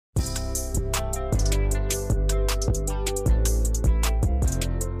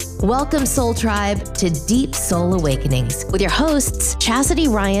Welcome, Soul Tribe, to Deep Soul Awakenings with your hosts, Chastity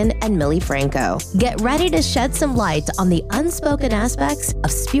Ryan and Millie Franco. Get ready to shed some light on the unspoken aspects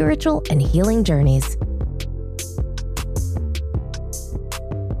of spiritual and healing journeys.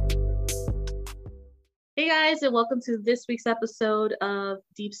 Hey guys, and welcome to this week's episode of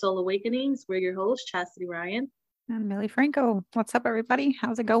Deep Soul Awakenings. We're your hosts, Chastity Ryan. And Millie Franco. What's up, everybody?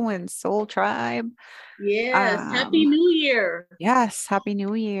 How's it going, Soul Tribe? Yes, Happy New Year. Yes, Happy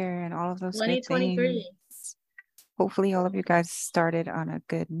New Year and all of those 2023. good things. Hopefully all of you guys started on a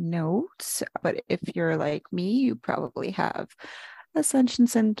good note. But if you're like me, you probably have ascension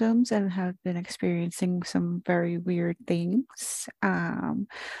symptoms and have been experiencing some very weird things.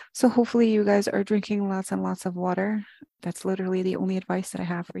 So hopefully you guys are drinking lots and lots of water. That's literally the only advice that I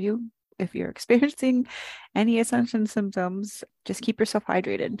have for you. If you're experiencing any ascension symptoms, just keep yourself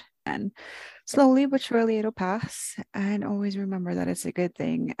hydrated, and slowly but surely it'll pass. And always remember that it's a good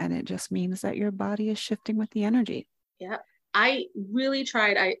thing, and it just means that your body is shifting with the energy. Yeah, I really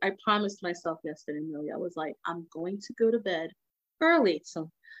tried. I promised myself yesterday, Millie, I was like, I'm going to go to bed early.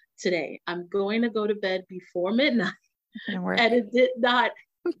 So today I'm going to go to bed before midnight. And it did not.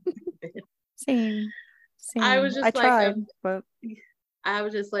 Same. I was just I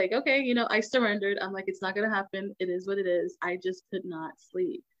was just like, okay, I surrendered. I'm like, it's not going to happen. It is what it is. I just could not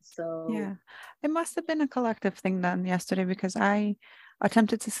sleep. So yeah, it must have been a collective thing done yesterday, because I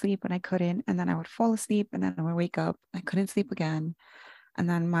attempted to sleep and I couldn't. And then I would fall asleep and then I would wake up. I couldn't sleep again. And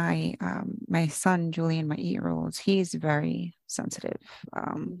then my son, Julian, my 8-year-old, he's very sensitive.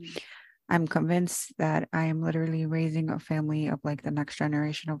 I'm convinced that I am literally raising a family of like the next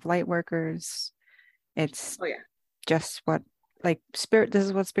generation of light workers. It's just what spirit, this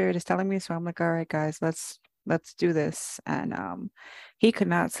is what spirit is telling me. So I'm like, all right, guys, let's do this. And he could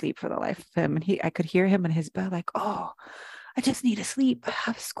not sleep for the life of him. And I could hear him in his bed like, oh, I just need to sleep. I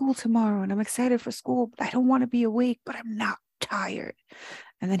have school tomorrow and I'm excited for school, but I don't want to be awake, but I'm not tired.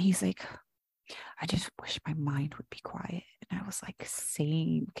 And then he's like, I just wish my mind would be quiet. And I was like,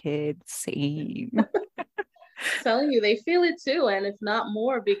 same, kid, same. Telling you, they feel it too, and if not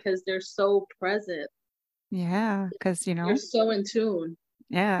more, because they're so present. Yeah, because you're so in tune.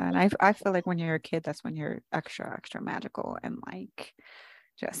 Yeah, and I feel like when you're a kid, that's when you're extra magical and like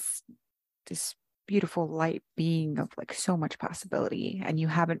just this beautiful light being of like so much possibility, and you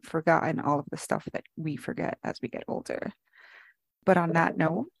haven't forgotten all of the stuff that we forget as we get older. But on that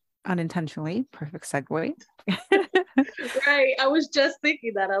note, unintentionally, perfect segue. Right, I was just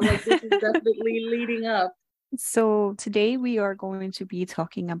thinking that. I'm like, this is definitely leading up. So today we are going to be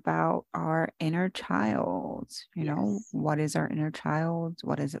talking about our inner child. What is our inner child?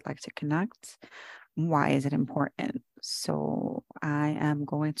 What is it like to connect? Why is it important? So I am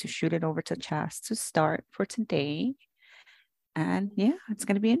going to shoot it over to Chas to start for today. And yeah, it's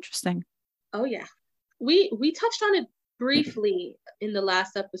going to be interesting. Oh yeah. We touched on it briefly in the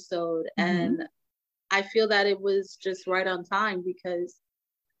last episode, and I feel that it was just right on time, because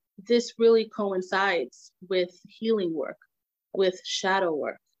this really coincides with healing work, with shadow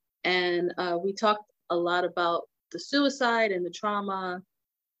work. And we talked a lot about the suicide and the trauma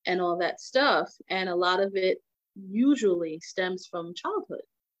and all that stuff. And a lot of it usually stems from childhood.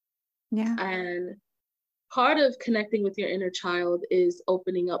 Yeah. And part of connecting with your inner child is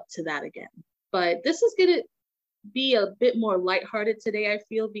opening up to that again. But this is going to be a bit more lighthearted today, I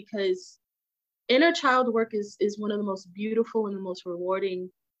feel, because inner child work is one of the most beautiful and the most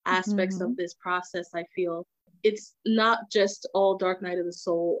rewarding aspects of this process. I feel it's not just all dark night of the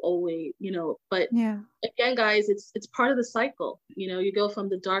soul always, but again, guys, it's part of the cycle. You go from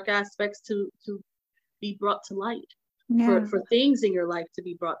the dark aspects to be brought to light, for things in your life to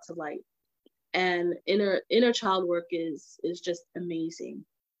be brought to light. And inner child work is just amazing.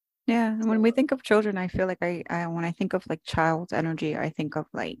 Yeah, and when we think of children, I feel like I when I think of like child's energy, I think of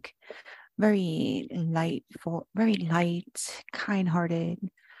like very light, kind-hearted,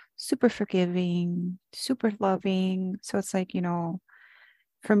 super forgiving, super loving. So it's like,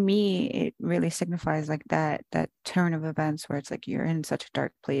 for me, it really signifies like that turn of events where it's like you're in such a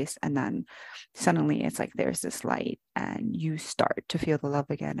dark place, and then suddenly it's like there's this light and you start to feel the love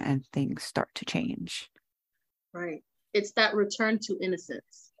again and things start to change. Right. It's that return to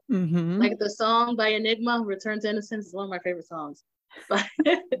innocence. Like the song by Enigma, Return to Innocence, is one of my favorite songs.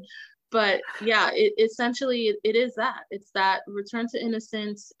 But yeah, essentially it is that. It's that return to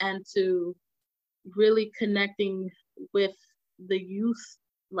innocence and to really connecting with the youth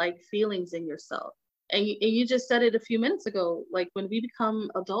like feelings in yourself. And you just said it a few minutes ago, like when we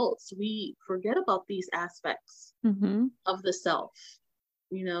become adults, we forget about these aspects of the self.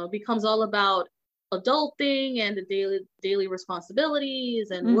 It becomes all about adulting and the daily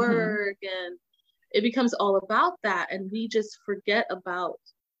responsibilities and work, and it becomes all about that, and we just forget about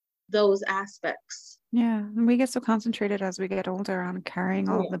those aspects. Yeah, and we get so concentrated as we get older on carrying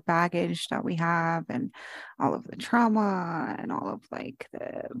all of the baggage that we have, and all of the trauma, and all of like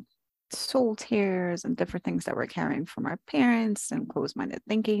the soul tears and different things that we're carrying from our parents, and closed-minded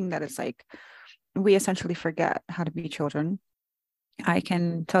thinking, that it's like we essentially forget how to be children. I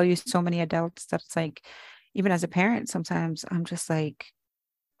can tell you so many adults that it's like, even as a parent, sometimes I'm just like,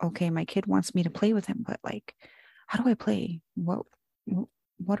 okay, my kid wants me to play with him, but like, how do I play? What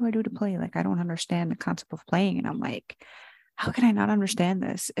do I do to play? Like, I don't understand the concept of playing. And I'm like, how can I not understand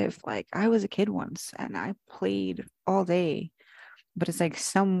this if like I was a kid once and I played all day? But it's like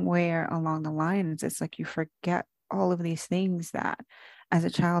somewhere along the lines, it's like you forget all of these things that as a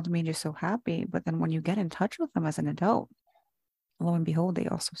child made you so happy. But then when you get in touch with them as an adult, lo and behold, they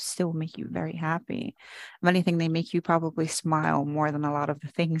also still make you very happy. If anything, they make you probably smile more than a lot of the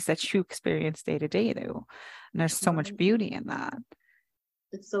things that you experience day to day do. And there's so much beauty in that.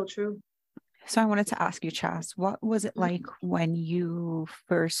 It's so true. So I wanted to ask you, Chas, what was it like when you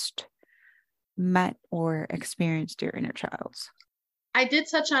first met or experienced your inner child? I did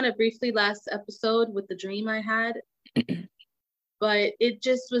touch on it briefly last episode with the dream I had, but it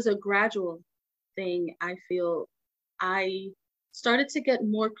just was a gradual thing. I feel I started to get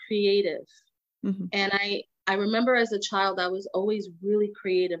more creative. And I remember as a child, I was always really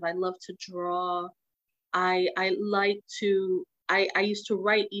creative. I love to draw. I used to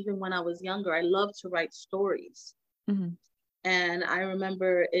write even when I was younger. I loved to write stories. And I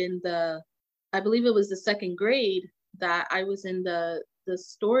remember I believe it was the second grade that I was in the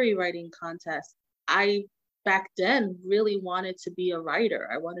story writing contest. I back then really wanted to be a writer.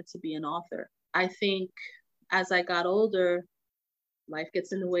 I wanted to be an author. I think as I got older, life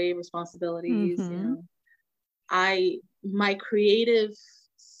gets in the way, responsibilities, you know, my creative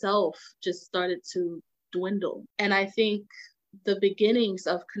self just started to dwindle. And I think the beginnings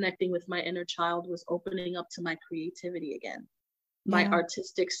of connecting with my inner child was opening up to my creativity again, my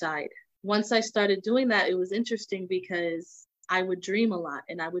artistic side. Once I started doing that, it was interesting because I would dream a lot,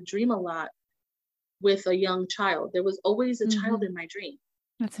 and I would dream a lot with a young child. There was always a child in my dream.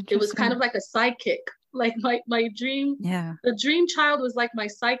 That's interesting. It was kind of like a sidekick. Like my dream, the dream child was like my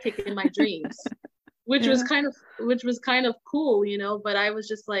sidekick in my dreams, which was kind of cool, you know. But I was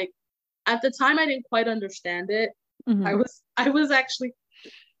just like, at the time, I didn't quite understand it. I was actually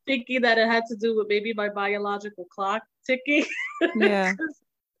thinking that it had to do with maybe my biological clock ticking. Yeah.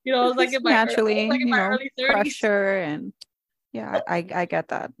 You know, I was like in my early 30s. Pressure and I get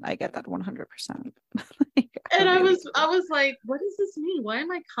that. I get that 100%. And I was like, what does this mean? Why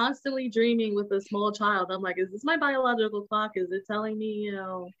am I constantly dreaming with a small child? I'm like, is this my biological clock? Is it telling me, you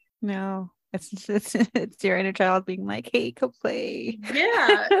know? No, it's your inner child being like, hey, come play.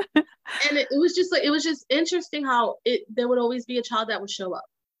 Yeah. And it was just interesting how there would always be a child that would show up.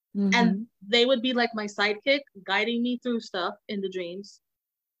 And they would be like my sidekick, guiding me through stuff in the dreams.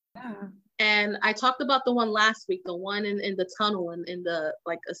 Yeah. And I talked about the one last week, the one in the tunnel and in the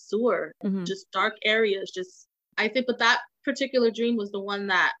like a sewer, just dark areas. I think, but that particular dream was the one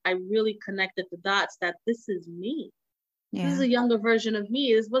that I really connected the dots that this is me. Yeah. This is a younger version of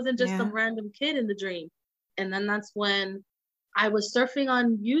me. This wasn't just some random kid in the dream. And then that's when I was surfing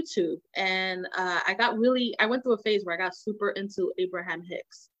on YouTube, and I went through a phase where I got super into Abraham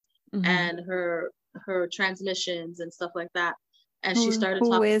Hicks and her transmissions and stuff like that. And she started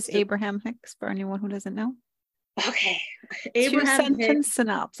talking. Who is Abraham Hicks, for anyone who doesn't know? Okay. Abraham Hicks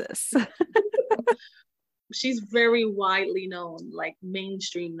synopsis. She's very widely known, like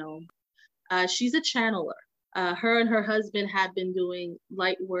mainstream known. She's a channeler. Her and her husband had been doing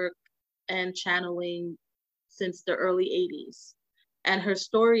light work and channeling since the early 80s. And her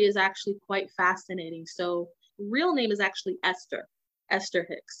story is actually quite fascinating. So real name is actually Esther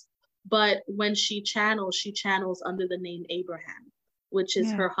Hicks. But when she channels under the name Abraham, which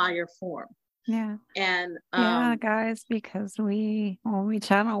is her higher form. Yeah. And guys, because when we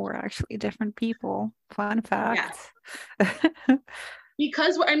channel, we're actually different people. Fun fact. Yeah.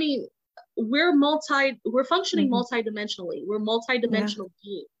 Because we're functioning multidimensionally. We're multidimensional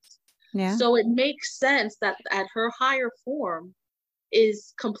beings. Yeah. So it makes sense that at her higher form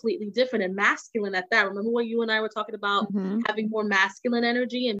is completely different and masculine at that. Remember what you and I were talking about having more masculine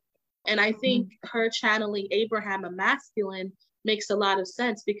energy, and I think her channeling Abraham, a masculine, makes a lot of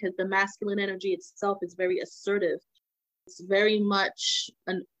sense because the masculine energy itself is very assertive. It's very much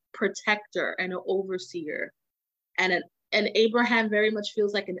a protector and an overseer, and Abraham very much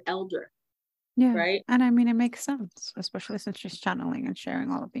feels like an elder. Yeah. Right. And I mean, it makes sense, especially since she's channeling and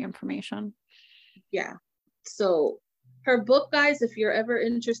sharing all of the information. Yeah. So her book, guys, if you're ever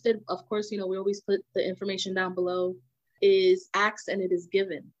interested, of course, we always put the information down below, is Asked and It Is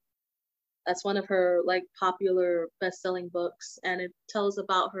Given. That's one of her like popular best-selling books, and it tells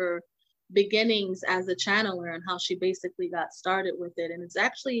about her beginnings as a channeler and how she basically got started with it. And it's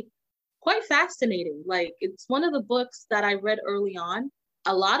actually quite fascinating. Like, it's one of the books that I read early on.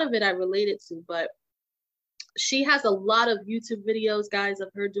 A lot of it I related to, but she has a lot of YouTube videos, guys, of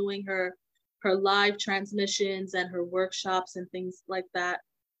her doing her live transmissions and her workshops and things like that.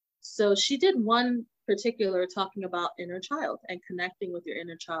 So she did one particular talking about inner child and connecting with your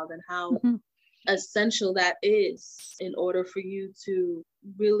inner child and how essential that is in order for you to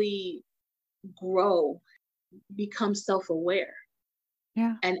really grow, become self-aware,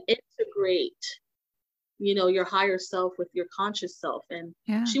 and integrate, your higher self with your conscious self. And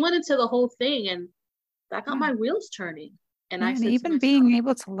she went into the whole thing, and that got my wheels turning. And I said, even being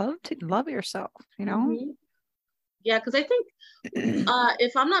able to love yourself, Yeah, because I think,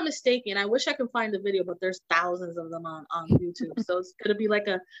 if I'm not mistaken, I wish I could find the video, but there's thousands of them on YouTube. So it's going to be like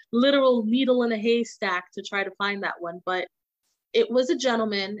a literal needle in a haystack to try to find that one. But it was a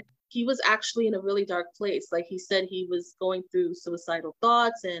gentleman. He was actually in a really dark place. Like, he said he was going through suicidal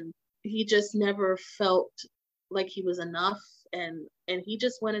thoughts, and he just never felt like he was enough. And he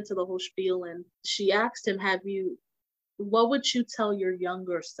just went into the whole spiel, and she asked him, what would you tell your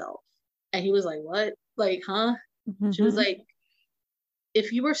younger self? And he was like, what? Like, huh? She was like,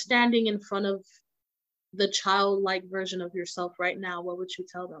 if you were standing in front of the childlike version of yourself right now, what would you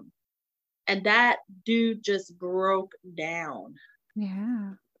tell them? And that dude just broke down.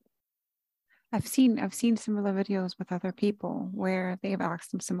 Yeah. I've seen similar videos with other people where they've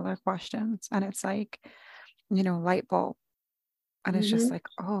asked them similar questions, and it's like, light bulb. And it's just like,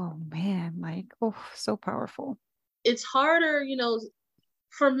 oh man, like, oh, so powerful. It's harder,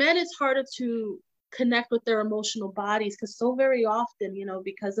 for men, it's harder to connect with their emotional bodies, because so very often,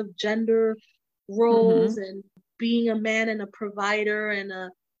 because of gender roles and being a man and a provider, and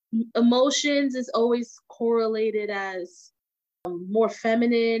emotions is always correlated as more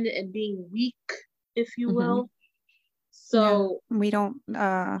feminine and being weak, if you will. So we don't,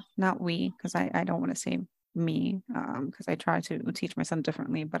 not we, because I don't want to say me, because I try to teach my son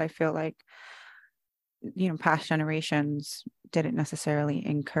differently, but I feel like, past generations didn't necessarily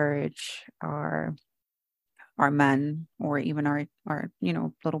encourage our men, or even our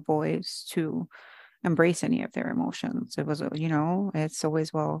little boys, to embrace any of their emotions. It was, it's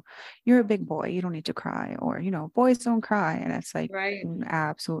always, well, you're a big boy, you don't need to cry, or boys don't cry. And it's like, right,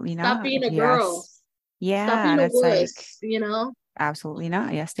 absolutely not. Stop being a girl. Yeah. Stop being and a it's wuss, like, absolutely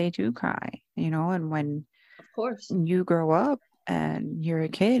not. Yes, they do cry, and when, of course, you grow up and you're a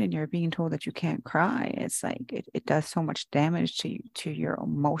kid and you're being told that you can't cry, it's like it does so much damage to your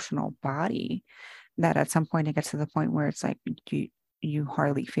emotional body, that at some point it gets to the point where it's like you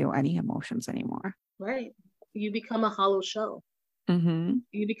hardly feel any emotions anymore. Right. You become a hollow shell.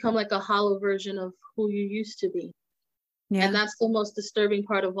 You become like a hollow version of who you used to be. Yeah. And that's the most disturbing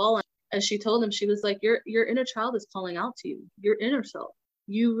part of all. As she told him, she was like, your inner child is calling out to you, your inner self.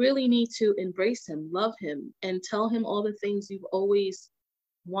 You really need to embrace him, love him, and tell him all the things you've always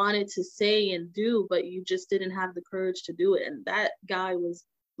wanted to say and do, but you just didn't have the courage to do it. And that guy was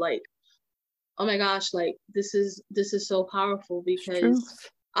like, oh my gosh, like, this is so powerful, because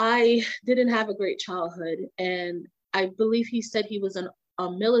I didn't have a great childhood. And I believe he said he was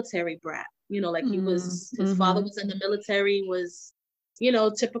a military brat, like he was, his father was in the military, was,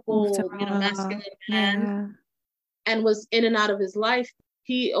 typical, masculine man, and was in and out of his life.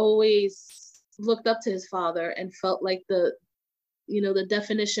 He always looked up to his father and felt like the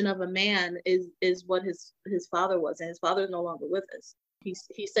definition of a man is what his father was. And his father is no longer with us.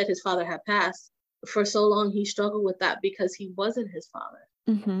 He said his father had passed. For so long, he struggled with that because he wasn't his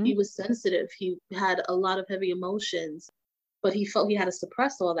father. He was sensitive. He had a lot of heavy emotions, but he felt he had to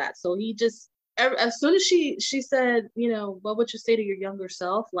suppress all that. So he just, as soon as she said, what would you say to your younger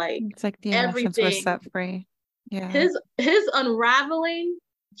self? Like, it's like the emotions were set free. Yeah. His unraveling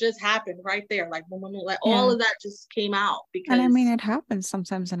just happened right there. Like, all of that just came out. Because, and I mean, it happens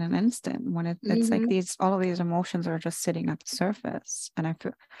sometimes in an instant when it's like all of these emotions are just sitting at the surface. And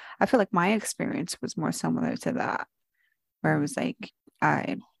I feel like my experience was more similar to that, where it was like,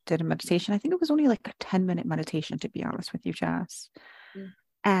 I did a meditation. I think it was only like a 10-minute meditation, to be honest with you, Jess.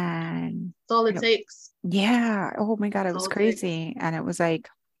 And that's all it takes. Yeah. Oh my God, it was crazy. And it was like,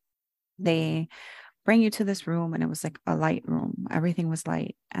 they bring you to this room, and it was like a light room. Everything was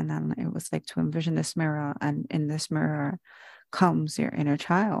light. And then it was like to envision this mirror, and in this mirror comes your inner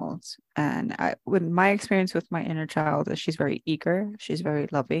child. And with my experience with my inner child is, she's very eager, she's very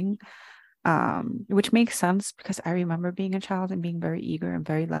loving, which makes sense because I remember being a child and being very eager and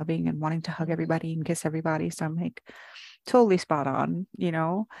very loving and wanting to hug everybody and kiss everybody. So I'm like totally spot on, you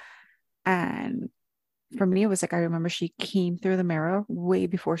know? And for me, it was like, I remember she came through the mirror way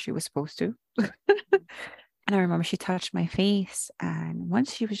before she was supposed to. And I remember she touched my face. And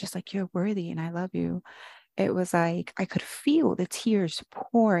once she was just like, you're worthy and I love you, it was like I could feel the tears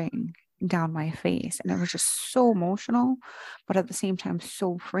pouring down my face. And it was just so emotional, but at the same time,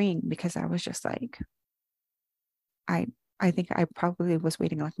 so freeing because I was just like, I I think I probably was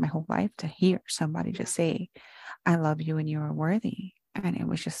waiting like my whole life to hear somebody just say, I love you and you are worthy. And it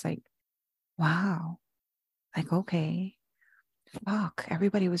was just like, wow, like, okay, fuck,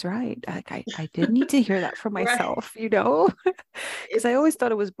 everybody was right. Like I did need to hear that for Right. myself, you know? Because I always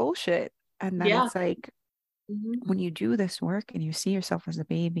thought it was bullshit. And then Yeah. it's like Mm-hmm. when you do this work and you see yourself as a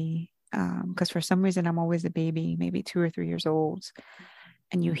baby, because for some reason I'm always a baby, maybe 2 or 3 years old,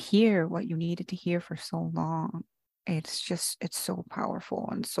 and you hear what you needed to hear for so long. It's so powerful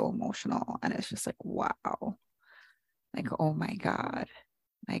and so emotional. And it's just like, wow, like, oh my God.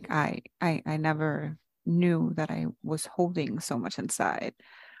 Like I never knew that I was holding so much inside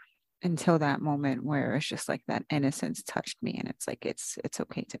until that moment where it's just like that innocence touched me and it's like it's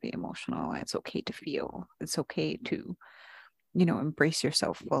okay to be emotional, it's okay to feel, it's okay to, you know, embrace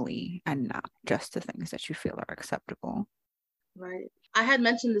yourself fully and not just the things that you feel are acceptable. Right. I had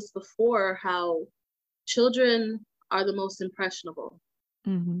mentioned this before, how children are the most impressionable.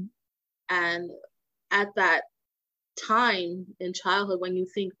 Mm-hmm. And at that time in childhood, when you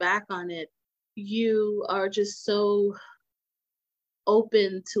think back on it, you are just so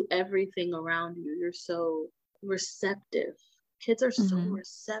open to everything around you. You're so receptive. Kids are so Mm-hmm.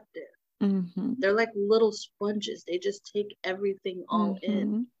 receptive. Mm-hmm. They're like little sponges. They just take everything all in.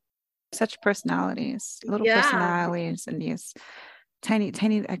 Mm-hmm. Such personalities, little Yeah. personalities, and these tiny,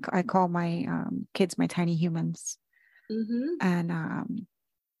 tiny. I call my kids my tiny humans, Mm-hmm. and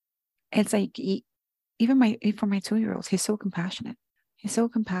it's like even for my 2 year olds, he's so compassionate. He's so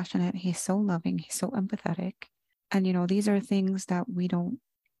compassionate. He's so loving. He's so empathetic, and you know these are things that we don't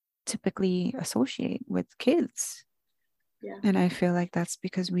typically associate with kids. Yeah. And I feel like that's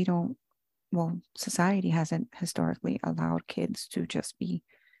because we don't. Well, society hasn't historically allowed kids to just be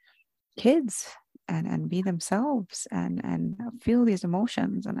kids and be themselves and feel these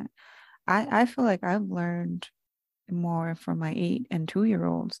emotions. And I feel like I've learned more from my 8 and 2 year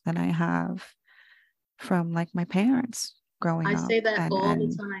olds than I have from like my parents growing I up say that all the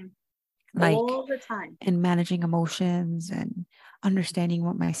and time. like All the time. and managing emotions and understanding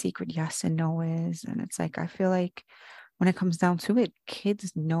what my secret yes and no is. And it's like I feel like when it comes down to it,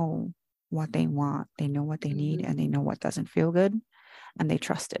 kids know what they want, they know what they need, and they know what doesn't feel good, and they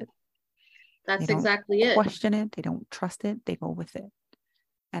trust it. They That's don't exactly it. question it, they don't trust it, they go with it.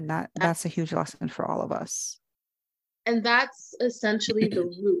 And that's a huge lesson for all of us. And that's essentially the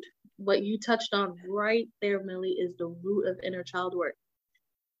root. What you touched on right there, Millie, is the root of inner child work.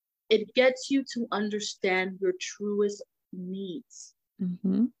 It gets you to understand your truest needs.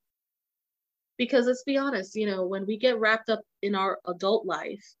 Mm-hmm. Because let's be honest, you know, when we get wrapped up in our adult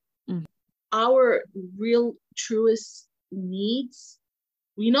life, Mm-hmm. our real truest needs,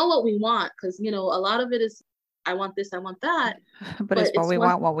 we know what we want, because, you know, a lot of it is, I want this, I want that. But it's what we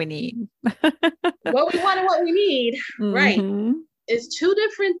want, what we need. What we want and what we need, right, Mm-hmm. is two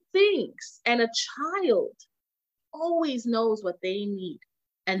different things. And a child always knows what they need,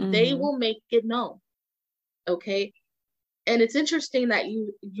 and they will make it known. Okay. And it's interesting that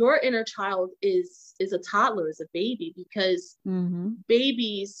your inner child is a toddler, is a baby, because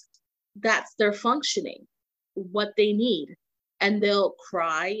babies, that's their functioning, what they need. And they'll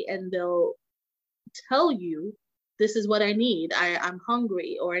cry and they'll tell you, this is what I need. I'm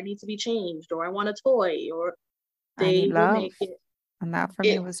hungry, or I need to be changed, or I want a toy, or I need they will love. make it. And that for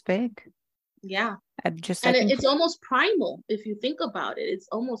me was big. Yeah. I think it's almost primal if you think about it. It's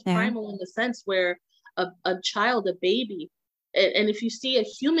almost primal in the sense where a child, a baby, and if you see a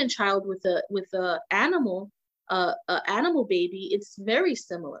human child with a animal baby, it's very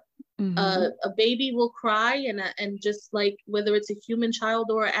similar. A baby will cry and just like whether it's a human child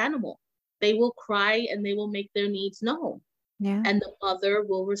or an animal, they will cry and they will make their needs known. Yeah. And the mother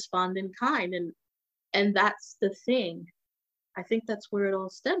will respond in kind, and that's the thing. I think that's where it all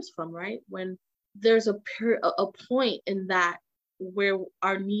stems from, right? When there's a point in that where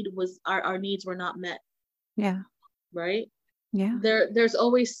our needs were not met. Yeah. Right? Yeah. There's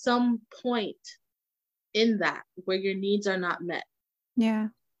always some point in that where your needs are not met. Yeah.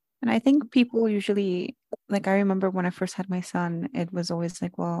 And I think people usually, like, I remember when I first had my son, it was always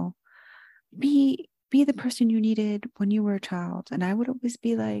like, well, be the person you needed when you were a child. And I would always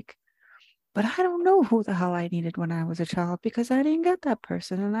be like, But I don't know who the hell I needed when I was a child because I didn't get that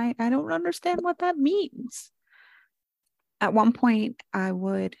person. And I don't understand what that means. At one point, I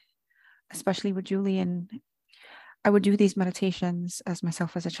would, especially with Julian, I would do these meditations as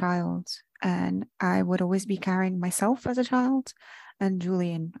myself as a child. And I would always be carrying myself as a child and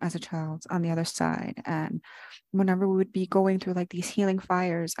Julian as a child on the other side. And whenever we would be going through like these healing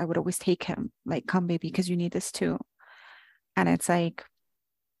fires, I would always take him, like, come, baby, because you need this too. And it's like,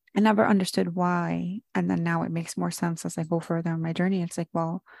 I never understood why. And then now it makes more sense as I go further on my journey. It's like,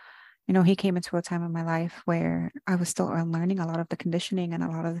 well, you know, he came into a time in my life where I was still unlearning a lot of the conditioning and a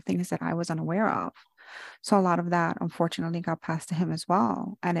lot of the things that I was unaware of. So a lot of that unfortunately got passed to him as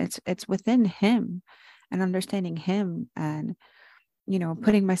well. And it's within him and understanding him and, you know,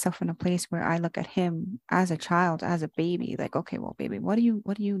 putting myself in a place where I look at him as a child, as a baby, like, okay, well, baby, what do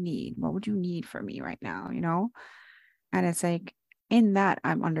you need? What would you need from me right now? You know? And it's like in that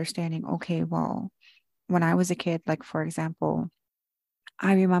I'm understanding, okay, well, when I was a kid, like for example,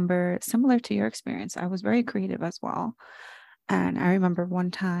 I remember similar to your experience, I was very creative as well. And I remember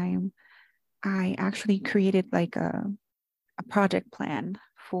one time I actually created like a project plan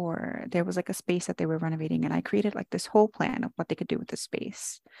for, there was like a space that they were renovating. And I created like this whole plan of what they could do with the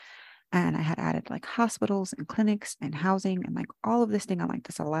space. And I had added like hospitals and clinics and housing and like all of this thing on like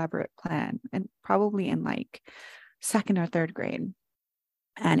this elaborate plan. And probably in like second or third grade.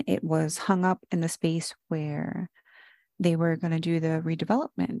 And it was hung up in the space where they were going to do the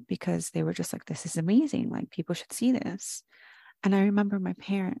redevelopment because they were just like, this is amazing. Like people should see this. And I remember my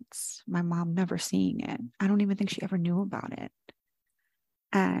parents, my mom never seeing it. I don't even think she ever knew about it.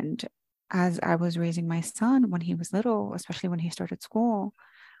 And as I was raising my son when he was little, especially when he started school,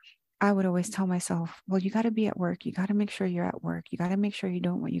 I would always tell myself, well, you got to be at work. You got to make sure you're at work. You got to make sure you're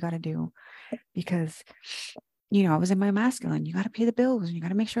doing what you got to do because, you know, I was in my masculine. You got to pay the bills and you got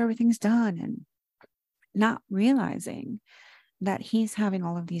to make sure everything's done. And not realizing that he's having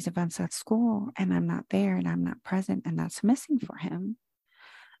all of these events at school and I'm not there and I'm not present and that's missing for him.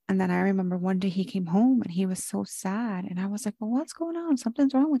 And then I remember one day he came home and he was so sad. And I was like, well, what's going on?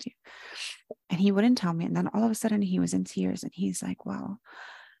 Something's wrong with you. And he wouldn't tell me. And then all of a sudden he was in tears and he's like, well,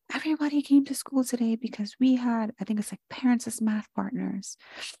 everybody came to school today because we had, I think it's like parents as math partners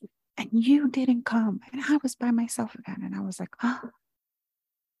and you didn't come. And I was by myself again. And I was like, oh,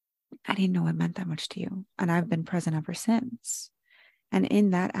 I didn't know it meant that much to you. And I've been present ever since. And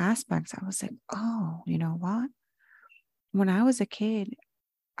in that aspect, I was like, oh, you know what? When I was a kid,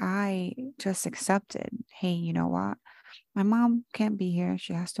 I just accepted, hey, you know what? My mom can't be here.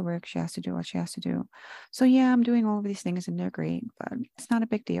 She has to work. She has to do what she has to do. So yeah, I'm doing all of these things and they're great, but it's not a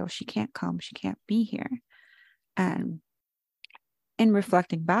big deal. She can't come. She can't be here. And in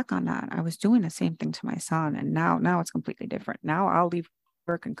reflecting back on that, I was doing the same thing to my son. And now it's completely different. Now I'll leave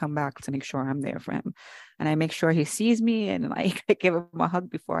work and come back to make sure I'm there for him. And I make sure he sees me and like I give him a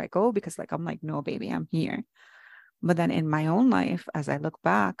hug before I go because like I'm like, no, baby, I'm here. But then in my own life, as I look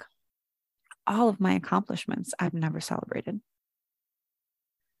back, all of my accomplishments I've never celebrated.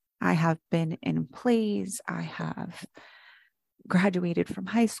 I have been in plays. I have graduated from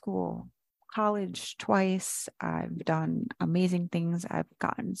high school, college twice. I've done amazing things. I've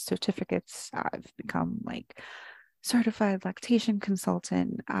gotten certificates. I've become like certified lactation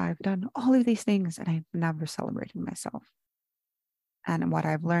consultant. I've done all of these things and I've never celebrated myself. And what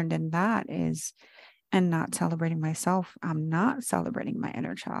I've learned in that is, and not celebrating myself, I'm not celebrating my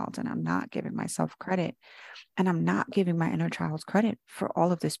inner child and I'm not giving myself credit. And I'm not giving my inner child credit for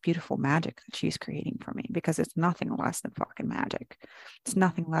all of this beautiful magic that she's creating for me because it's nothing less than fucking magic. It's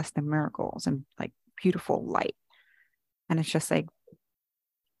nothing less than miracles and like beautiful light. And it's just like,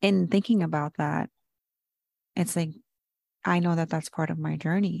 in thinking about that, it's like, I know that that's part of my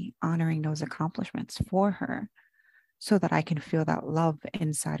journey, honoring those accomplishments for her so that I can feel that love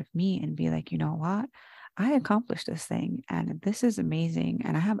inside of me and be like, you know what? I accomplished this thing and this is amazing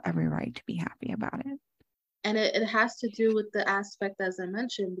and I have every right to be happy about it. And it has to do with the aspect, as I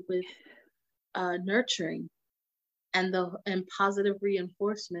mentioned, with nurturing and positive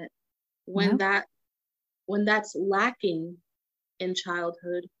reinforcement. When that's lacking in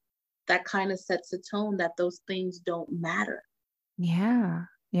childhood, that kind of sets a tone that those things don't matter. Yeah.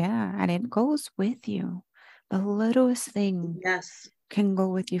 And it goes with you. The littlest thing can go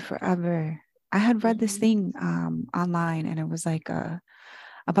with you forever. I had read this thing online and it was like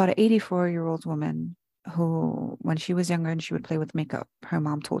about an 84-year-old woman who, when she was younger and she would play with makeup, her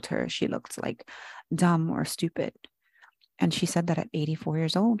mom told her she looked like dumb or stupid. And she said that at 84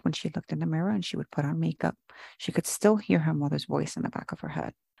 years old, when she looked in the mirror and she would put on makeup, she could still hear her mother's voice in the back of her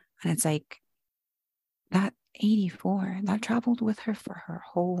head. And it's like that 84, that traveled with her for her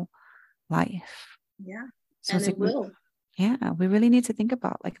whole life. Yeah. So And it's it like, will. we really need to think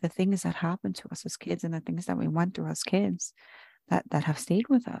about like the things that happened to us as kids and the things that we went through as kids that have stayed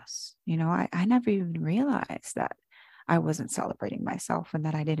with us. You know, I never even realized that I wasn't celebrating myself and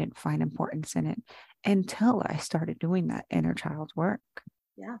that I didn't find importance in it until I started doing that inner child work.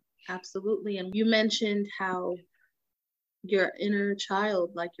 Yeah, absolutely. And you mentioned how your inner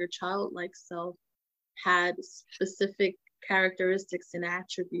child, like your childlike self, had specific characteristics and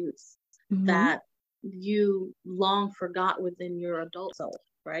attributes Mm-hmm. that you long forgot within your adult self,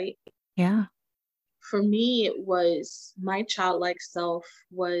 right? Yeah. For me, it was my childlike self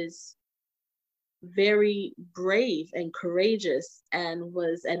was very brave and courageous and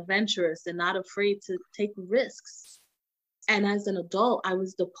was adventurous and not afraid to take risks. And as an adult, I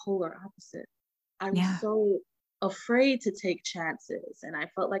was the polar opposite. I was Yeah. so afraid to take chances, and I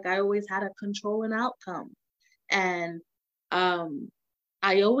felt like I always had to control an outcome. And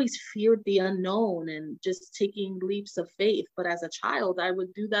I always feared the unknown and just taking leaps of faith. But as a child, I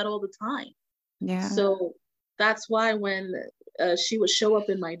would do that all the time. Yeah. So that's why when she would show up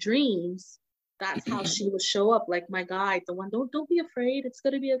in my dreams, that's how she would show up, like my guide, the one, don't be afraid, it's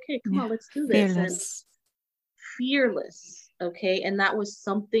gonna be okay. Come Yeah. on, let's do this. And Fearless. fearless, okay? And that was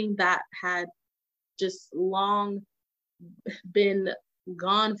something that had just long been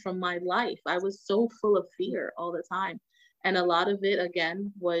gone from my life. I was so full of fear all the time. And a lot of it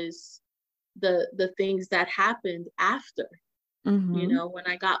again was the things that happened after, you Mm-hmm. know, when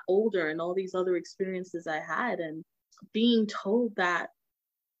I got older and all these other experiences I had, and being told that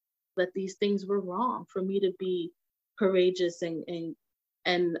these things were wrong, for me to be courageous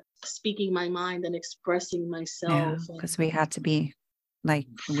and speaking my mind and expressing Yeah. myself and Because we had to be like,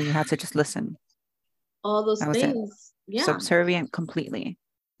 we had to just listen. all those That was it. things. Yeah. Subservient completely.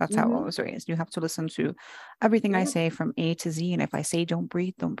 That's how I Mm-hmm. was raised. You have to listen to everything I Yeah. say from A to Z. And if I say don't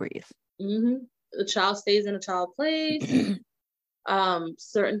breathe, don't breathe. Mm-hmm. The child stays in a child place.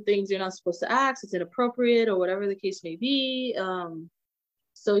 Certain things you're not supposed to ask, it's inappropriate or whatever the case may be.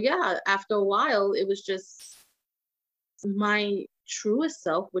 So yeah, after a while, it was just my truest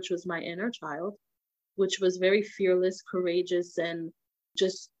self, which was my inner child, which was very fearless, courageous, and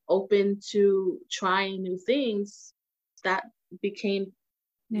just open to trying new things. That became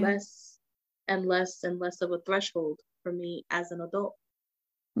Yeah. less and less and less of a threshold for me as an adult.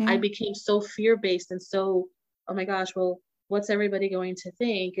 I Yeah. became so fear-based and so, oh my gosh, well, what's everybody going to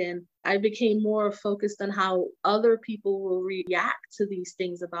think? And I became more focused on how other people will react to these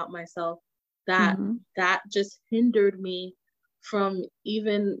things about myself, that Mm-hmm. that just hindered me from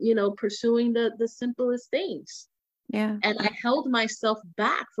even, you know, pursuing the simplest things. Yeah. And I held myself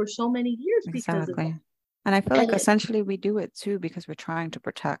back for so many years because of Exactly. that. And I feel And like it, essentially we do it too because we're trying to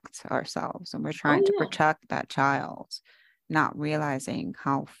protect ourselves and we're oh trying to yeah. protect that child, not realizing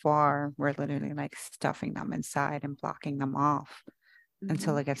how far we're literally like stuffing them inside and blocking them off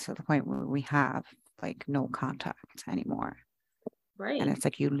until Mhm. it gets to the point where we have like no contact anymore. And Right. it's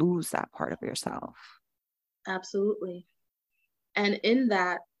like you lose that part of yourself. Absolutely. And in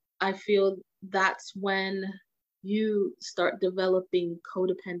that, I feel that's when you start developing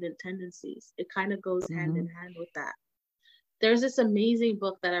codependent tendencies. It kind of goes hand in Mm-hmm. hand with that. There's this amazing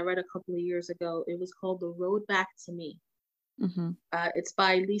book that I read a couple of years ago. It was called The Road Back to Me. Mm-hmm. It's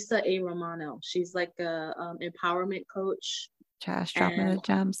by Lisa A. Romano. She's like a empowerment coach. Just dropping And the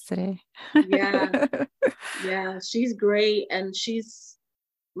gems today. yeah, yeah, she's great. And she's,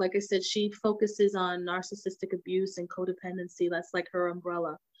 like I said, she focuses on narcissistic abuse and codependency. That's like her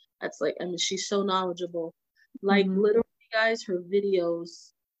umbrella. That's like, I mean, she's so knowledgeable. Like Mm-hmm. literally, guys, her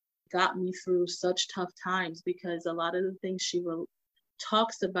videos got me through such tough times because a lot of the things she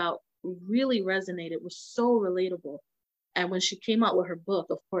talks about really resonated, was so relatable. And when she came out with her book,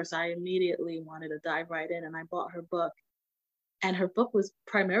 of course, I immediately wanted to dive right in and I bought her book. And her book was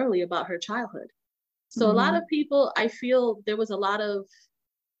primarily about her childhood. So a lot Mm-hmm. of people, I feel there was a lot of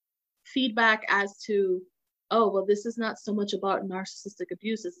feedback as to, oh, well, this is not so much about narcissistic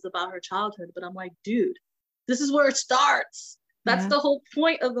abuse, this is about her childhood. But I'm like, dude, this is where it starts. That's Yeah. the whole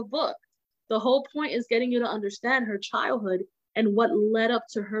point of the book. The whole point is getting you to understand her childhood and what led up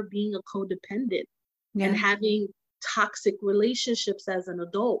to her being a codependent and Yeah. having toxic relationships as an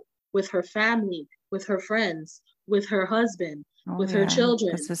adult with her family, with her friends, with her husband, Oh with her yeah.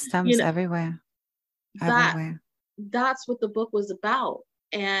 children. Because the You stems know, everywhere. that Everywhere. that's what the book was about.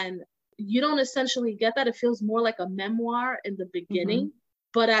 And you don't essentially get that. It feels more like a memoir in the Mm-hmm. beginning,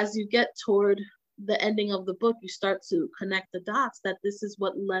 but as you get toward the ending of the book, you start to connect the dots that this is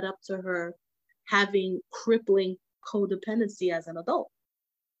what led up to her having crippling codependency as an adult.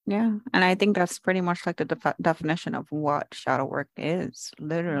 Yeah. And I think that's pretty much like the definition of what shadow work is.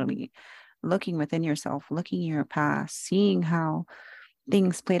 Literally looking within yourself, looking in your past, seeing how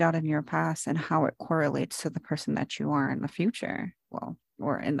things played out in your past and how it correlates to the person that you are in the future, well,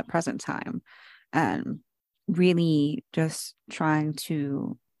 or in the present time. And really just trying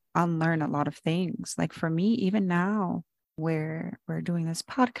to unlearn a lot of things. Like for me, even now, where we're doing this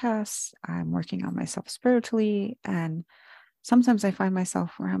podcast, I'm working on myself spiritually. And sometimes I find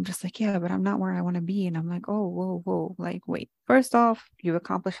myself where I'm just like, yeah, but I'm not where I want to be. And I'm like, oh, whoa, whoa. Like, wait, first off, you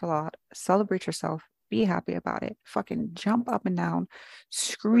accomplished a lot. Celebrate yourself. Be happy about it. Fucking jump up and down, Right.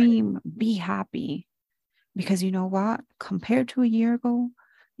 scream, be happy. Because you know what? Compared to a year ago,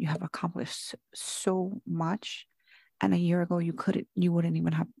 you have accomplished so much. And a year ago, you wouldn't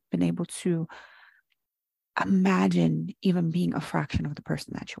even have been able to imagine even being a fraction of the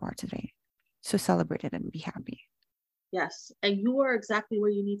person that you are today. So celebrate it and be happy. Yes. And you are exactly where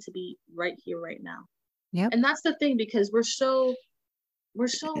you need to be right here, right now. Yep. And that's the thing, because we're so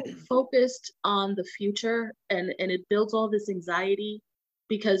focused on the future, and it builds all this anxiety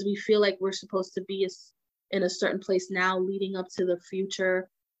because we feel like we're supposed to be in a certain place now leading up to the future.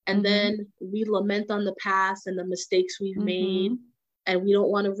 And then we lament on the past and the mistakes we've made, and we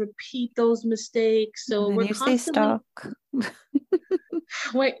don't want to repeat those mistakes. So And then you stay stuck.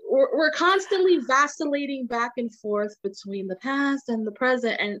 we're constantly vacillating back and forth between the past and the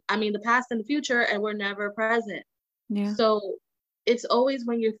present, and I mean the past and the future, and we're never present. Yeah. So it's always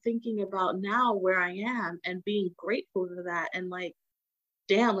when you're thinking about now where I am and being grateful for that, and like,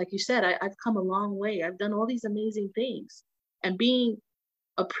 damn, like you said, I've come a long way. I've done all these amazing things, and being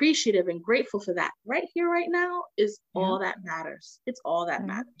appreciative and grateful for that right here, right now is all that matters. It's all that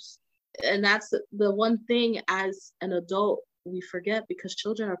matters. And that's the one thing as an adult we forget, because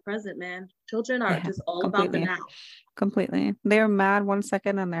children are present, man. Children are just all about the now. Completely. They're mad 1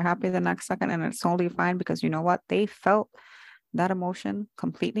 second and they're happy the next second, and it's totally fine, because you know what? They felt that emotion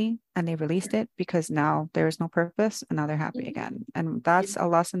completely and they released it, because now there is no purpose and now they're happy again. And that's a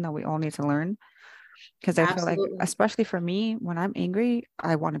lesson that we all need to learn, because I feel like, especially for me, when I'm angry,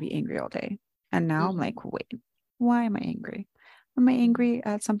 I want to be angry all day. And now I'm like, wait, why am I angry? Am I angry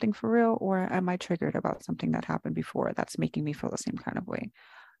at something for real, or am I triggered about something that happened before that's making me feel the same kind of way?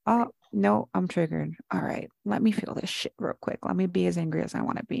 Oh, no, I'm triggered. All right, let me feel this shit real quick. Let me be as angry as I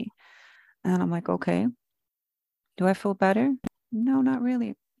want to be. And I'm like, okay, do I feel better? No, not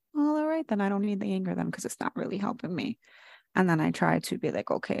really. Well, all right, then I don't need the anger then, because it's not really helping me. And then I try to be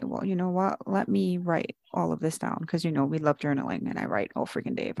like, okay, well, you know what? Let me write all of this down, because, you know, we love journaling and I write all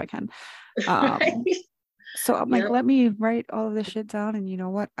freaking day if I can. So I'm like, let me write all of this shit down. And you know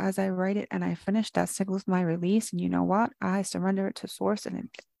what? As I write it and I finish, that signals my release. And you know what? I surrender it to source, and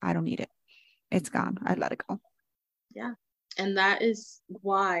I don't need it. It's gone. I let it go. Yeah. And that is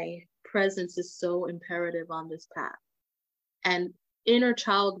why presence is so imperative on this path. And inner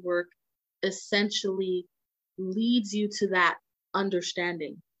child work essentially leads you to that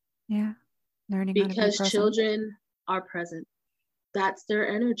understanding. Yeah. Learning because how to be children are present. That's their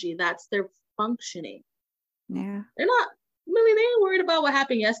energy. That's their functioning. Yeah. They're not really, they ain't worried about what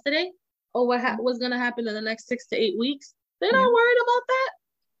happened yesterday or what's going to happen in the next 6 to 8 weeks. They're not worried about that.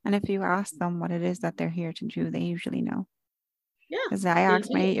 And if you ask them what it is that they're here to do, they usually know. Yeah. Because I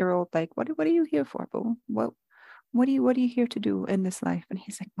asked my 8-year-old, like, what are you here for, boo? What are you here to do in this life? And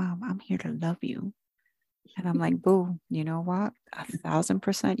he's like, Mom, I'm here to love you. And I'm like, boo, you know what?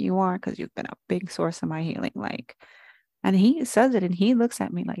 1,000% you are, because you've been a big source of my healing. Like, and he says it and he looks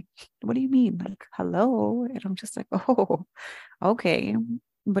at me like, what do you mean? Like, hello? And I'm just like, oh, okay.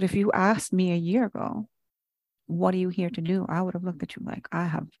 But if you asked me a year ago, what are you here to do? I would have looked at you like, I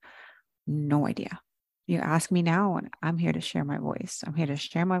have no idea. You ask me now, and I'm here to share my voice. I'm here to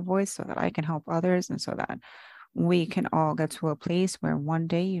share my voice so that I can help others, and so that we can all get to a place where one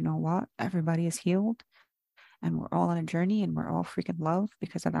day, you know what, everybody is healed and we're all on a journey and we're all freaking love.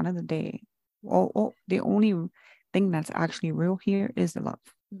 Because at the end of the day, the only thing that's actually real here is the love.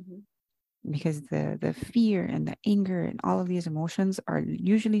 Because the fear and the anger and all of these emotions are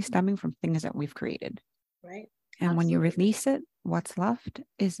usually stemming from things that we've created. Right. And when you release it, what's left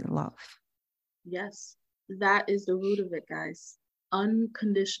is love. Yes, that is the root of it, guys.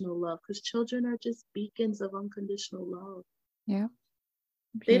 Unconditional love, because children are just beacons of unconditional love. Yeah.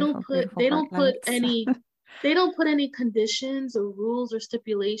 They don't put any conditions or rules or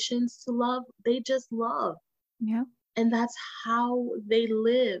stipulations to love. They just love. Yeah. And that's how they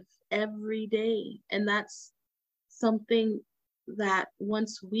live every day. And that's something that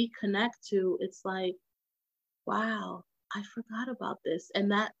once we connect to, it's like, wow, I forgot about this.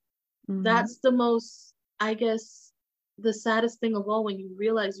 And that's the most, I guess, the saddest thing of all, when you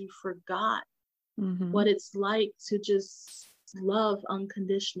realize you forgot what it's like to just love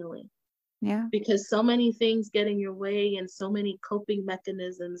unconditionally. Yeah. Because so many things get in your way, and so many coping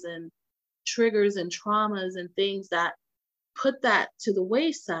mechanisms and triggers and traumas and things that put that to the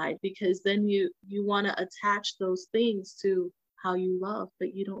wayside, because then you want to attach those things to how you love,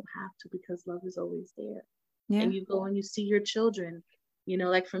 but you don't have to, because love is always there. Yeah. And you go and you see your children, you know,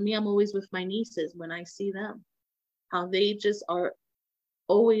 like for me, I'm always with my nieces. When I see them, how they just are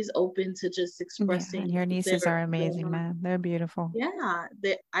always open to just expressing. And your nieces are amazing, man. They're beautiful. Yeah,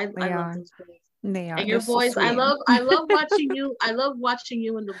 I love those boys. They are. And your boys, so I love watching you. I love watching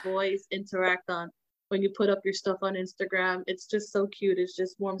you and the boys interact on when you put up your stuff on Instagram. It's just so cute. It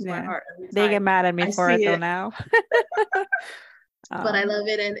just warms my heart every time. They get mad at me for it though now. But I love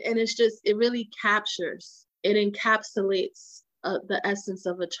it, and it's just, it really encapsulates the essence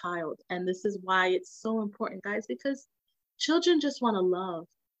of a child. And this is why it's so important, guys, because children just want to love.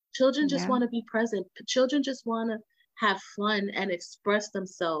 Children just want to be present. Children just want to have fun and express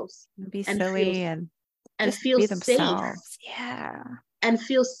themselves, be silly and feel be safe. Themselves. Yeah. And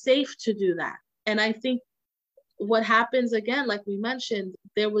feel safe to do that. And I think what happens, again, like we mentioned,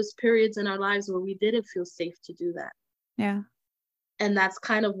 there was periods in our lives where we didn't feel safe to do that. Yeah. And that's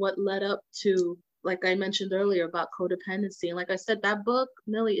kind of what led up to, like I mentioned earlier, about codependency. And like I said, that book,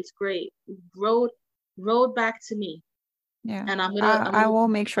 Millie, it's great. Road Back to Me. Yeah. And I will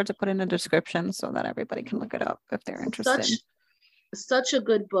make sure to put in a description so that everybody can look it up if they're interested. Such a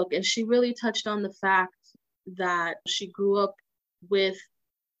good book. And she really touched on the fact that she grew up with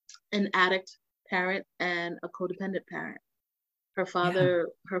an addict parent and a codependent parent. Her father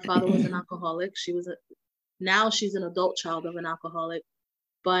was an alcoholic. Now she's an adult child of an alcoholic,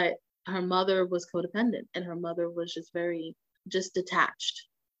 but her mother was codependent, and her mother was just very detached.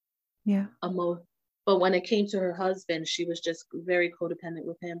 Yeah. But when it came to her husband, she was just very codependent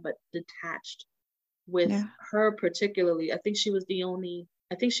with him, but detached with her particularly. I think she was the only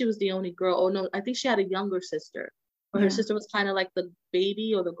girl. Oh no, I think she had a younger sister. But her sister was kind of like the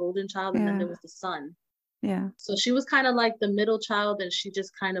baby or the golden child, and then there was the son. Yeah. So she was kind of like the middle child, and she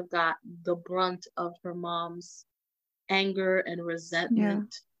just kind of got the brunt of her mom's anger and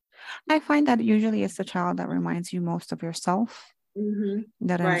resentment. I find that usually it's the child that reminds you most of yourself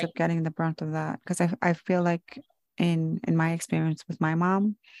that ends up getting the brunt of that. Because I feel like in my experience with my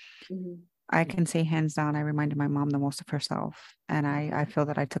mom, I can say hands down, I reminded my mom the most of herself. And I feel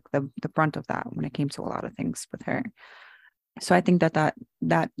that I took the brunt of that when it came to a lot of things with her. So I think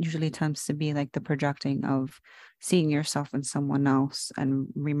that usually tends to be like the projecting of seeing yourself in someone else and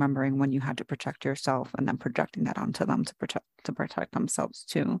remembering when you had to protect yourself and then projecting that onto them to protect themselves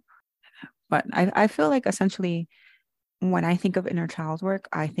too. But I feel like essentially when I think of inner child work,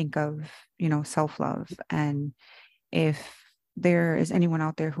 I think of, self-love. And if there is anyone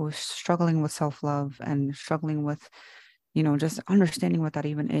out there who is struggling with self-love and struggling with, just understanding what that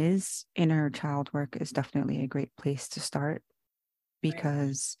even is, inner child work is definitely a great place to start,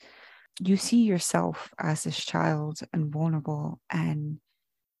 because you see yourself as this child and vulnerable, and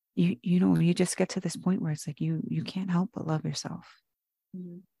you just get to this point where it's like you can't help but love yourself.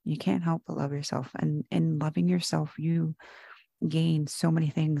 You can't help but love yourself, and in loving yourself, you gain so many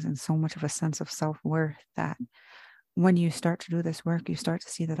things and so much of a sense of self-worth that when you start to do this work, you start to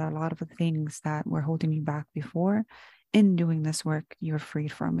see that a lot of the things that were holding you back before, in doing this work, you're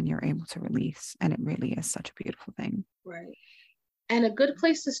freed from and you're able to release. And it really is such a beautiful thing. Right. And a good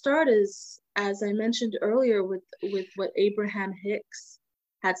place to start is, as I mentioned earlier, with what Abraham Hicks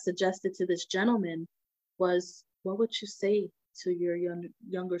had suggested to this gentleman, was, what would you say to your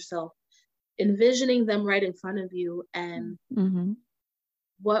younger self? Envisioning them right in front of you, and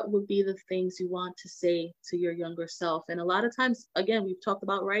what would be the things you want to say to your younger self? And a lot of times, again, we've talked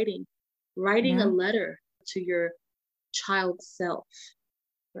about writing a letter to your child self,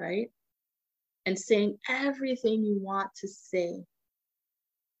 right? And saying everything you want to say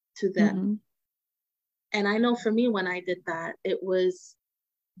to them. And I know for me, when I did that, it was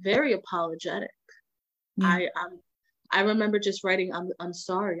very apologetic. I remember just writing, I'm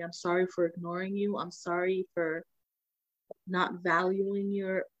sorry for ignoring you. I'm sorry for not valuing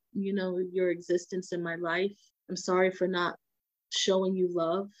your existence in my life. I'm sorry for not showing you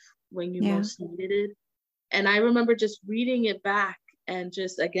love when you most needed it. And I remember just reading it back and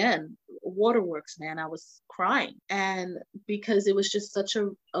just, again, waterworks, man. I was crying, and because it was just such a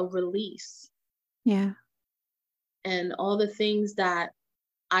release. Yeah. And all the things that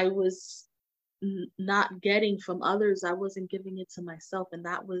I was not getting from others, I wasn't giving it to myself. And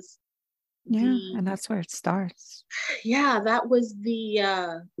that was and that's where it starts. That was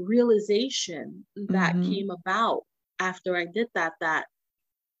the realization that came about after I did that, that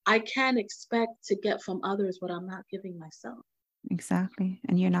I can't expect to get from others what I'm not giving myself. Exactly.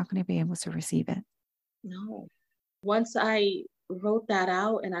 And you're not going to be able to receive it. No. Once I wrote that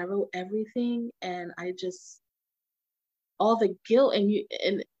out and I wrote everything, and I just, all the guilt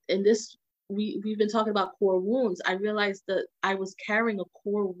and this, we've been talking about core wounds. I realized that I was carrying a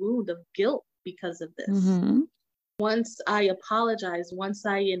core wound of guilt because of this. Mm-hmm. Once I apologized, once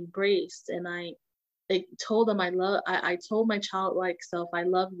I embraced, and I told them I told my childlike self, I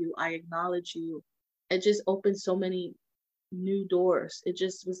love you, I acknowledge you. It just opened so many new doors. It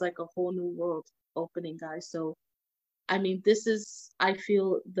just was like a whole new world opening, guys. So, I mean, this is, I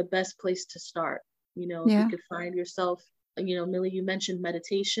feel, the best place to start. You know, if you could find yourself, you know, Millie, you mentioned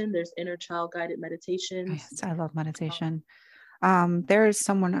meditation. There's inner child guided meditations. Yes, I love meditation. There is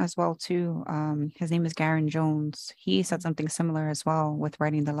someone as well too. His name is Garen Jones. He said something similar as well with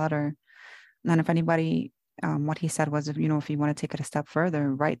writing the letter. And if anybody, what he said was, you know, if you want to take it a step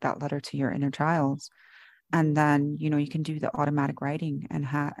further, write that letter to your inner child. And then, you know, you can do the automatic writing and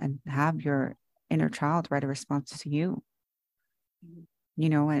have your inner child write a response to you, you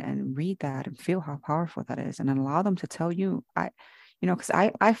know, and read that and feel how powerful that is, and then allow them to tell you, because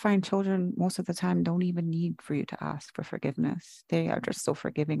I find children most of the time don't even need for you to ask for forgiveness. They are just so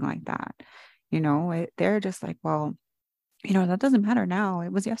forgiving like that. You know, they're just like, well, you know, that doesn't matter now.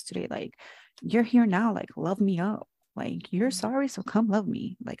 It was yesterday. Like, you're here now. Like, love me up. Like, you're sorry, so come love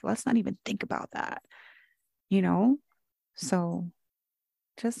me. Like, let's not even think about that. You know? So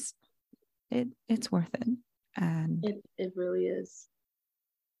just, it's worth it. And it really is.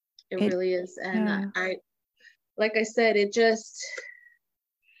 It really is. And I, like I said, it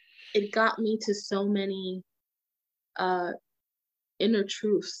got me to so many inner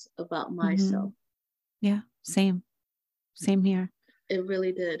truths about myself. Yeah, same here. It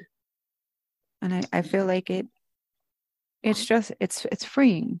really did. And I feel like it's just, it's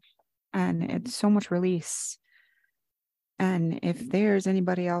freeing, and it's so much release. And if there's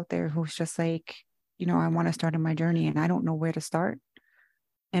anybody out there who's just like, you know, I want to start on my journey and I don't know where to start,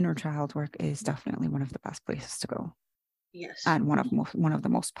 inner child work is definitely one of the best places to go. Yes. And one of the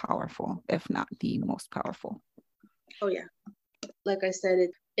most powerful, if not the most powerful. Oh yeah. Like I said,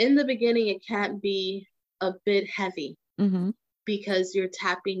 in the beginning, it can't be a bit heavy, because you're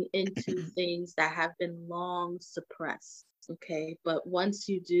tapping into things that have been long suppressed. Okay. But once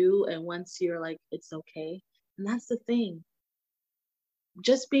you do, and once you're like, it's okay. And that's the thing.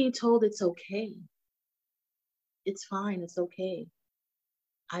 Just being told it's okay. It's fine. It's okay.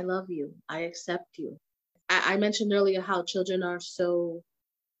 I love you. I accept you. I mentioned earlier how children are so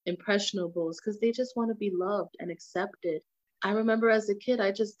impressionable, because they just want to be loved and accepted. I remember as a kid,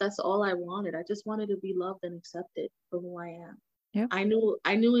 that's all I wanted. I just wanted to be loved and accepted for who I am. Yep.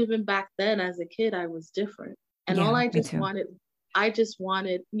 I knew even back then as a kid, I was different. And all I just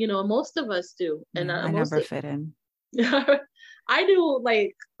wanted, you know, most of us do. And I never fit in. I knew,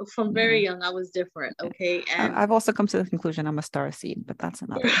 like, from very young, I was different. Okay. And I've also come to the conclusion I'm a star seed, but that's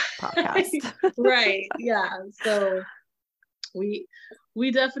another podcast. Right. Yeah. So we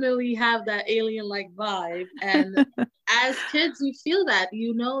definitely have that alien-like vibe. And as kids, you feel that,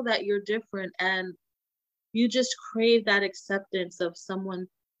 you know, that you're different, and you just crave that acceptance of someone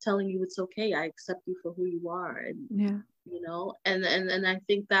telling you it's okay. I accept you for who you are. And, you know, and I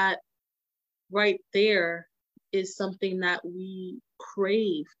think that right there is something that we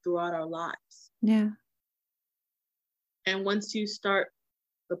crave throughout our lives. Yeah. And once you start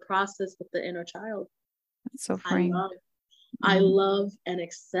the process with the inner child, it's so freeing. I love and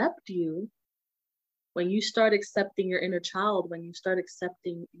accept you. When you start accepting your inner child, when you start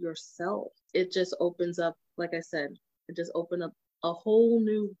accepting yourself, it just opens up, like I said, it just opened up a whole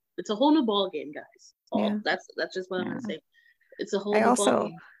new ball game, guys. That's just what I'm gonna say. It's a whole new ball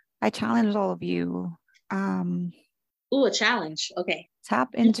game. I challenge all of you. Ooh, a challenge. Okay. Tap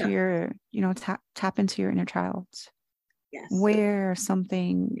into your inner child. Yes. Wear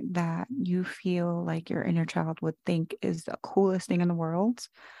something that you feel like your inner child would think is the coolest thing in the world.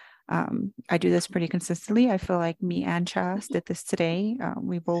 I do this pretty consistently. I feel like me and Chas did this today.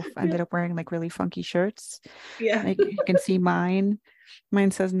 We both ended up wearing like really funky shirts. Yeah. Like, you can see mine.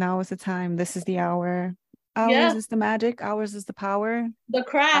 Mine says, now is the time. This is the hour. Ours is the magic. Ours is the power. The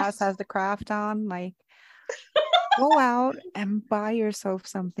craft. Chas has the craft on. Like, go out and buy yourself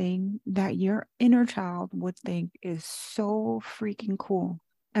something that your inner child would think is so freaking cool,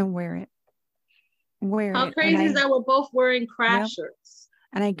 and wear it. How crazy is that we're both wearing craft shirts?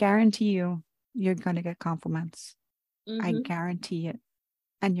 And I guarantee you're going to get compliments. I guarantee it.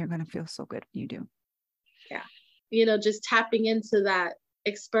 And you're going to feel so good when you do. Yeah. You know, just tapping into that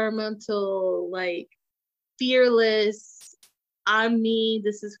experimental, like, fearless, I'm me,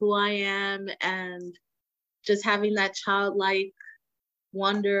 this is who I am, and just having that childlike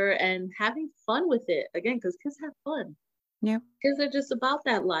wonder and having fun with it. Again, because kids have fun. Yeah. Kids are just about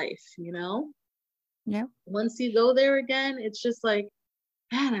that life, you know? Yeah. Once you go there again, it's just like,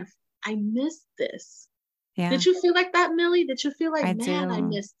 man, I missed this. Yeah. Did you feel like that, Millie? Did you feel like, I man, do. I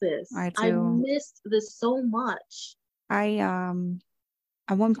missed this? I I do. missed this so much.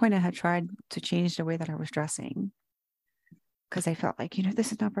 At one point I had tried to change the way that I was dressing because I felt like,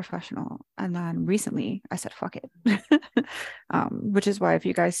 this is not professional. And then recently I said, fuck it. Which is why if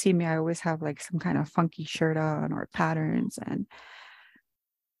you guys see me, I always have like some kind of funky shirt on or patterns. And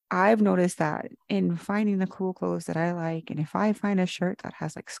I've noticed that in finding the cool clothes that I like, and if I find a shirt that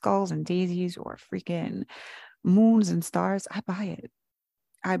has like skulls and daisies or freaking moons and stars, I buy it.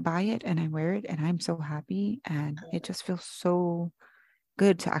 I buy it and I wear it and I'm so happy. And it just feels so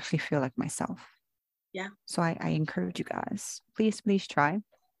good to actually feel like myself. Yeah. So I encourage you guys, please try.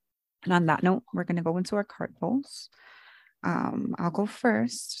 And on that note, we're going to go into our card pulls. I'll go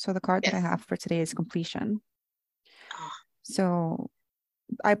first. So the card that I have for today is completion. So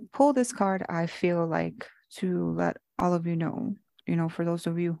I pull this card, I feel like, to let all of you know, for those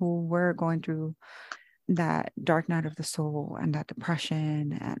of you who were going through that dark night of the soul and that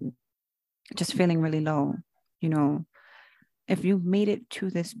depression and just feeling really low, if you've made it to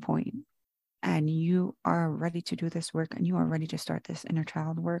this point and you are ready to do this work and you are ready to start this inner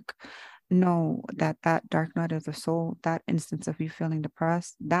child work, know that that dark night of the soul, that instance of you feeling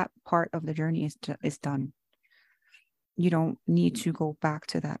depressed, that part of the journey is done. You don't need to go back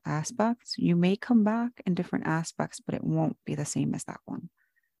to that aspect. You may come back in different aspects, but it won't be the same as that one.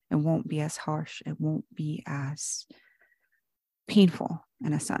 It won't be as harsh. It won't be as painful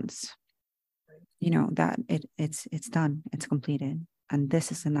in a sense. That it's done. It's completed. And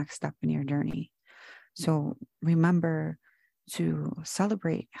this is the next step in your journey. So remember to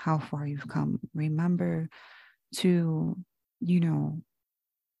celebrate how far you've come. Remember to,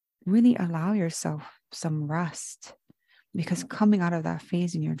 really allow yourself some rest, because coming out of that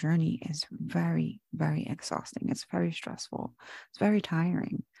phase in your journey is very, very exhausting. It's very stressful. It's very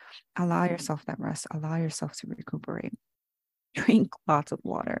tiring. Allow yourself that rest. Allow yourself to recuperate. Drink lots of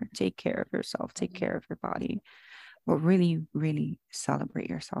water. Take care of yourself. Take care of your body. But really, really celebrate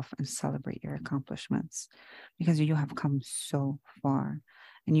yourself and celebrate your accomplishments, because you have come so far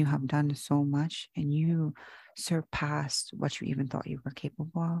and you have done so much and you surpassed what you even thought you were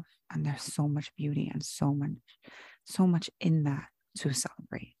capable of. And there's so much beauty and so much in that to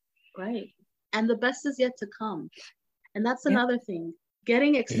celebrate. Right. And the best is yet to come. And that's another thing,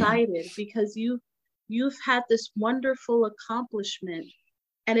 getting excited because you've had this wonderful accomplishment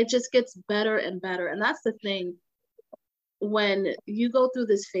and it just gets better and better. And that's the thing. When you go through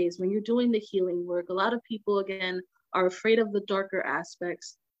this phase, when you're doing the healing work, a lot of people, again, are afraid of the darker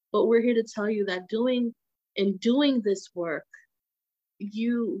aspects, but we're here to tell you that doing this work,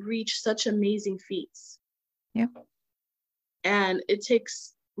 you reach such amazing feats. Yeah. And it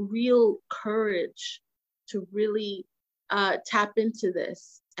takes real courage to really tap into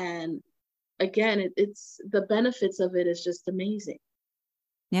this. And again, it's the benefits of it is just amazing.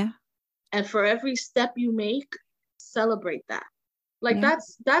 Yeah. And for every step you make, celebrate that. Like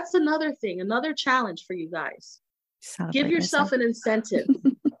that's another thing, another challenge for you guys. Give yourself an incentive.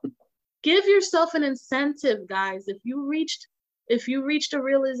 Give yourself an incentive, guys. If you reached a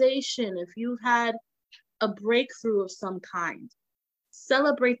realization, if you've had a breakthrough of some kind,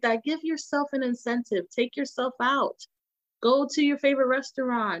 celebrate that. Give yourself an incentive. Take yourself out. Go to your favorite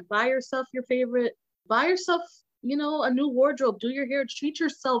restaurant. Buy yourself a new wardrobe. Do your hair. Treat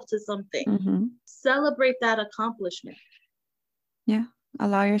yourself to something. Mm-hmm. Celebrate that accomplishment. Yeah.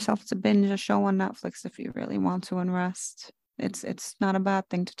 Allow yourself to binge a show on Netflix if you really want to and rest. It's not a bad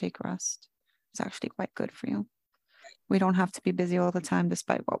thing to take rest. It's actually quite good for you. We don't have to be busy all the time,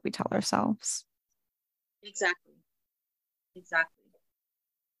 despite what we tell ourselves. Exactly.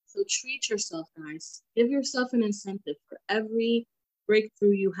 So treat yourself, guys. Give yourself an incentive for every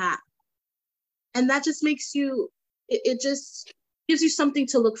breakthrough you have. And that just makes it just gives you something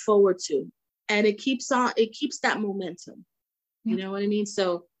to look forward to. And it keeps that momentum. You know what I mean?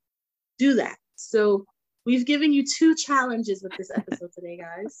 So do that. So we've given you 2 challenges with this episode today,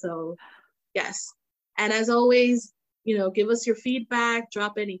 guys. So yes. And as always, give us your feedback,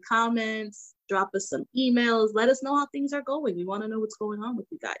 drop any comments, drop us some emails, let us know how things are going. We want to know what's going on with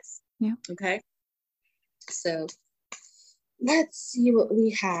you guys. Yeah. Okay. So let's see what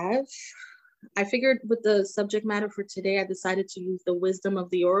we have. I figured with the subject matter for today, I decided to use the Wisdom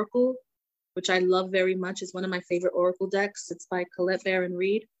of the Oracle, which I love very much. It's one of my favorite Oracle decks. It's by Colette Baron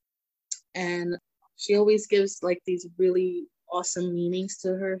Reid. And She always gives like these really awesome meanings to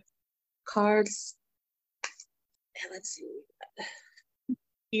her cards. And let's see.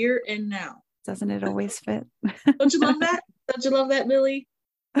 Here and now. Doesn't it always fit? Don't you love that? Don't you love that, Millie?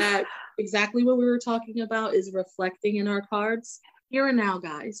 That exactly what we were talking about is reflecting in our cards. Here and now,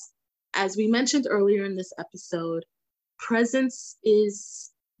 guys. As we mentioned earlier in this episode, presence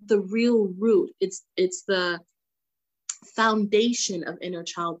is the real root. It's the foundation of inner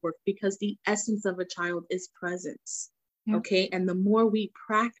child work, because the essence of a child is presence. Yeah. Okay. And the more we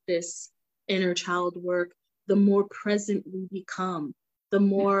practice inner child work, the more present we become, the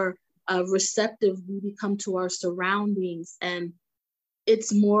more receptive we become to our surroundings. And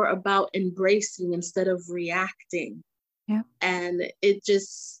it's more about embracing instead of reacting. Yeah. And it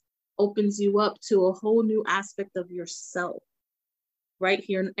just opens you up to a whole new aspect of yourself right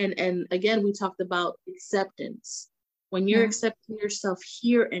here. And again, we talked about acceptance. When you're accepting yourself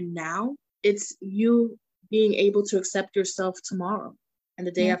here and now, it's you being able to accept yourself tomorrow and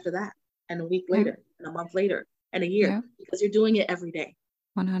the day after that, and a week later, and a month later, and a year, because you're doing it every day.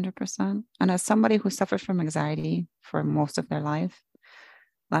 100%. And as somebody who suffers from anxiety for most of their life,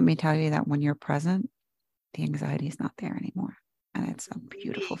 let me tell you that when you're present, the anxiety is not there anymore. And it's a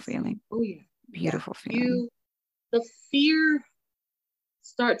beautiful feeling. Oh, yeah. Beautiful feeling. The fear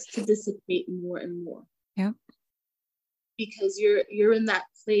starts to dissipate more and more. Yeah. Because you're in that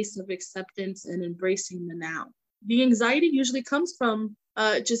place of acceptance and embracing the now. The anxiety usually comes from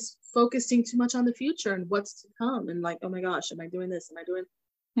just focusing too much on the future and what's to come, and like, oh my gosh, am I doing this? Am I doing?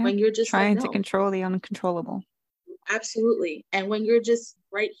 Yeah. When you're just trying to control the uncontrollable. Absolutely. And when you're just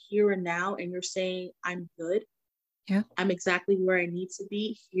right here and now, and you're saying, I'm good. Yeah. I'm exactly where I need to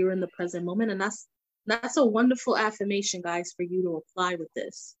be here in the present moment. And that's a wonderful affirmation, guys, for you to apply with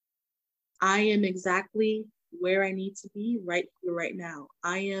this. I am exactly where I need to be right here, right now.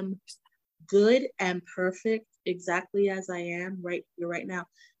 I am good and perfect exactly as I am right here, right now.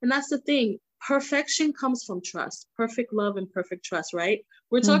 And that's the thing. Perfection comes from trust, perfect love and perfect trust, right?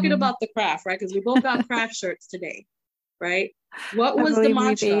 We're talking about the craft, right? Because we both got craft shirts today, right? What was the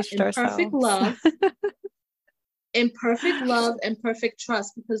mantra? In perfect love, in perfect love and perfect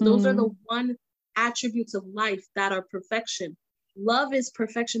trust, because those are the one attributes of life that are perfection. Love is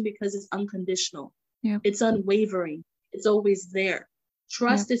perfection because it's unconditional. Yeah. It's unwavering. It's always there.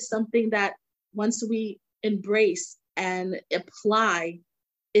 Trust is something that once we embrace and apply,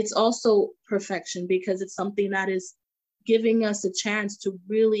 it's also perfection, because it's something that is giving us a chance to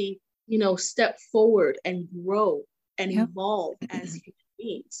really, step forward and grow and evolve as human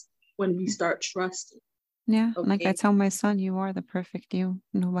beings when we start trusting. Yeah. Okay? Like I tell my son, you are the perfect you.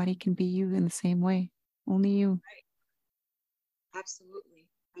 Nobody can be you in the same way. Only you. Right. Absolutely.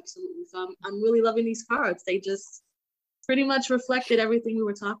 Absolutely. So I'm really loving these cards. They just pretty much reflected everything we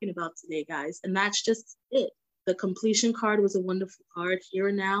were talking about today, guys. And that's just it. The completion card was a wonderful card. Here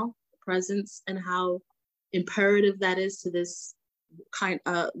and now, presence, and how imperative that is to this kind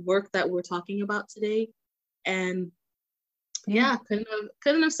of work that we're talking about today. And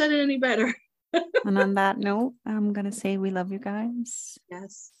couldn't have said it any better. And on that note, I'm gonna say we love you guys.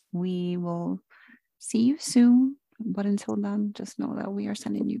 Yes. We will see you soon. But until then, just know that we are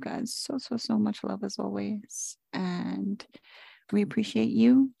sending you guys so much love as always. And we appreciate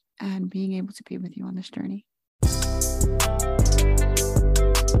you and being able to be with you on this journey.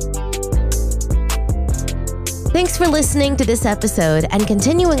 Thanks for listening to this episode and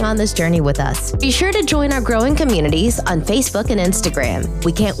continuing on this journey with us. Be sure to join our growing communities on Facebook and Instagram.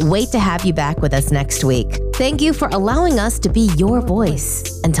 We can't wait to have you back with us next week. Thank you for allowing us to be your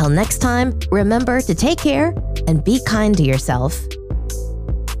voice. Until next time, remember to take care and be kind to yourself.